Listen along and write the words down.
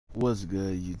What's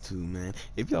good, YouTube, man?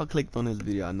 If y'all clicked on this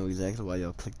video, I know exactly why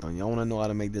y'all clicked on. Y'all want to know how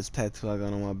to make this tattoo I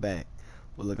got on my back.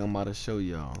 Well, look, I'm about to show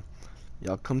y'all.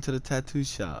 Y'all come to the tattoo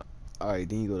shop. Alright,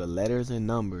 then you go to letters and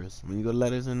numbers. When you go to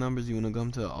letters and numbers, you want to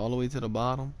come to all the way to the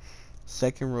bottom,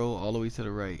 second row, all the way to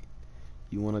the right.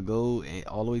 You want to go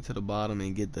all the way to the bottom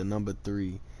and get the number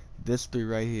 3. This 3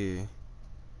 right here.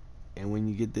 And when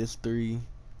you get this 3,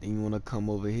 then you want to come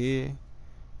over here. And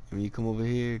when you come over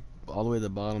here, all the way to the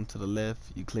bottom to the left,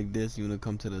 you click this. You want to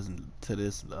come to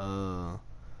this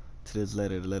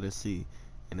letter, the letter C.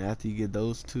 And after you get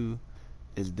those two,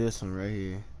 it's this one right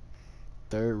here.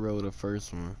 Third row, the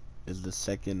first one is the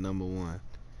second number 1.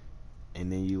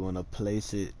 And then you want to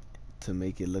place it to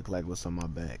make it look like what's on my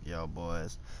back, y'all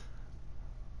boys.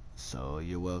 So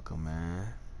you're welcome, man.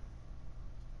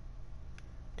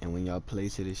 And when y'all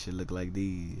place it, it should look like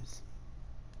these.